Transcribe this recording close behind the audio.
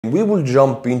We will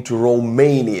jump into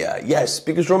Romania, yes,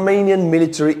 because Romanian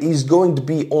military is going to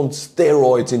be on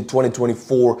steroids in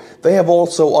 2024. They have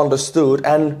also understood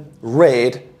and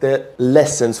read the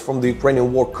lessons from the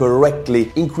Ukrainian war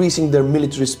correctly, increasing their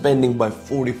military spending by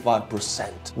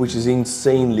 45%, which is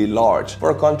insanely large. For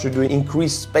a country to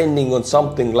increase spending on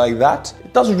something like that,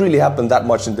 it doesn't really happen that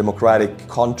much in democratic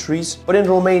countries, but in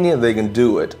Romania they can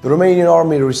do it. The Romanian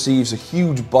army receives a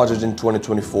huge budget in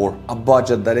 2024, a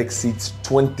budget that exceeds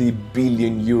 20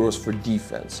 billion euros for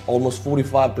defense, almost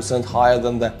 45% higher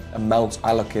than the amounts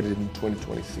allocated in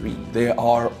 2023. They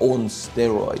are on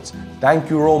steroids. Thank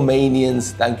you,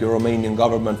 Romanians. Thank you, Romanian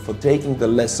government, for taking the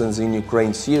lessons in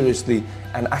Ukraine seriously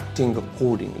and acting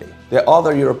accordingly. The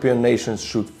other European nations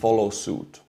should follow suit.